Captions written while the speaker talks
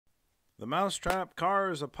The MouseTrap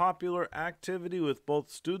car is a popular activity with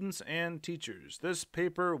both students and teachers. This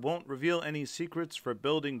paper won't reveal any secrets for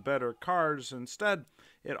building better cars. Instead,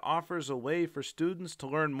 it offers a way for students to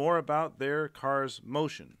learn more about their car's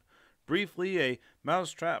motion. Briefly, a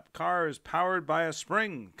MouseTrap car is powered by a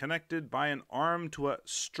spring connected by an arm to a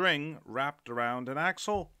string wrapped around an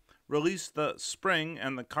axle. Release the spring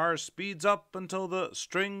and the car speeds up until the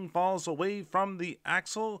string falls away from the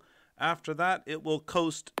axle. After that, it will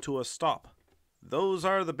coast to a stop. Those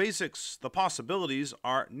are the basics. The possibilities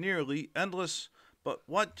are nearly endless. But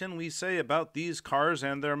what can we say about these cars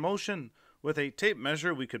and their motion? With a tape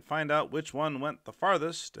measure, we could find out which one went the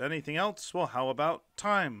farthest. Anything else? Well, how about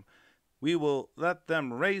time? We will let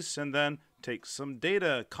them race and then take some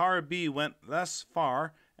data. Car B went less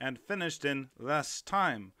far and finished in less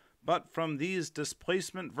time. But from these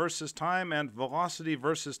displacement versus time and velocity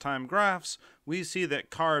versus time graphs, we see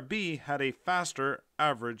that car B had a faster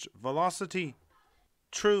average velocity.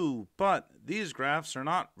 True, but these graphs are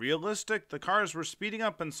not realistic. The cars were speeding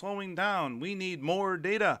up and slowing down. We need more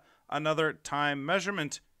data. Another time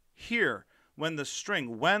measurement here. When the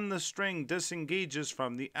string disengages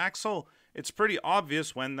from the axle, it's pretty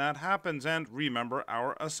obvious when that happens. And remember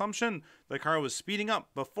our assumption. The car was speeding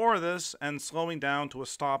up before this and slowing down to a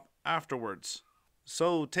stop afterwards.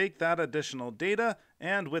 So take that additional data,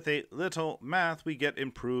 and with a little math, we get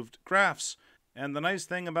improved graphs. And the nice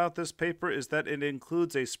thing about this paper is that it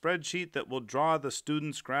includes a spreadsheet that will draw the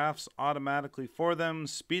students' graphs automatically for them,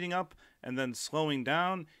 speeding up and then slowing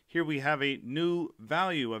down. Here we have a new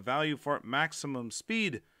value, a value for maximum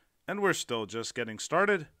speed, and we're still just getting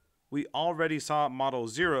started. We already saw model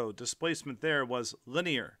 0, displacement there was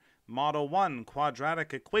linear. Model 1,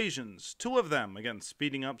 quadratic equations, 2 of them, again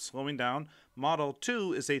speeding up, slowing down. Model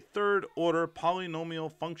 2 is a third-order polynomial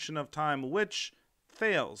function of time, which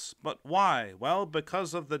fails. But why? Well,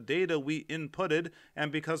 because of the data we inputted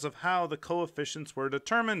and because of how the coefficients were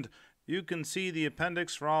determined. You can see the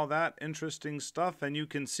appendix for all that interesting stuff, and you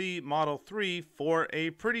can see Model 3 for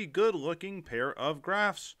a pretty good-looking pair of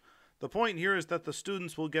graphs. The point here is that the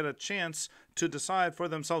students will get a chance to decide for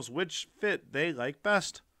themselves which fit they like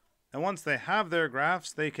best. And once they have their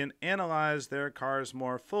graphs, they can analyze their cars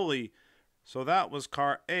more fully. So that was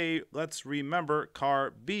car A. Let's remember car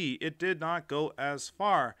B. It did not go as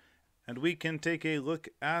far. And we can take a look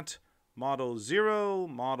at Model 0,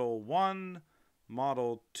 Model 1,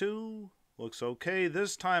 Model 2. Looks okay.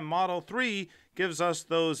 This time Model 3 gives us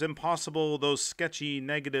those impossible, those sketchy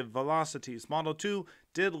negative velocities. Model 2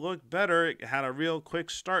 did look better. It had a real quick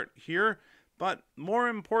start here. But more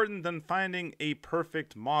important than finding a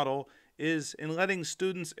perfect model is in letting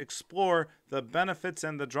students explore the benefits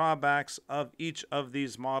and the drawbacks of each of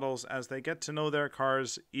these models as they get to know their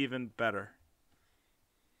cars even better.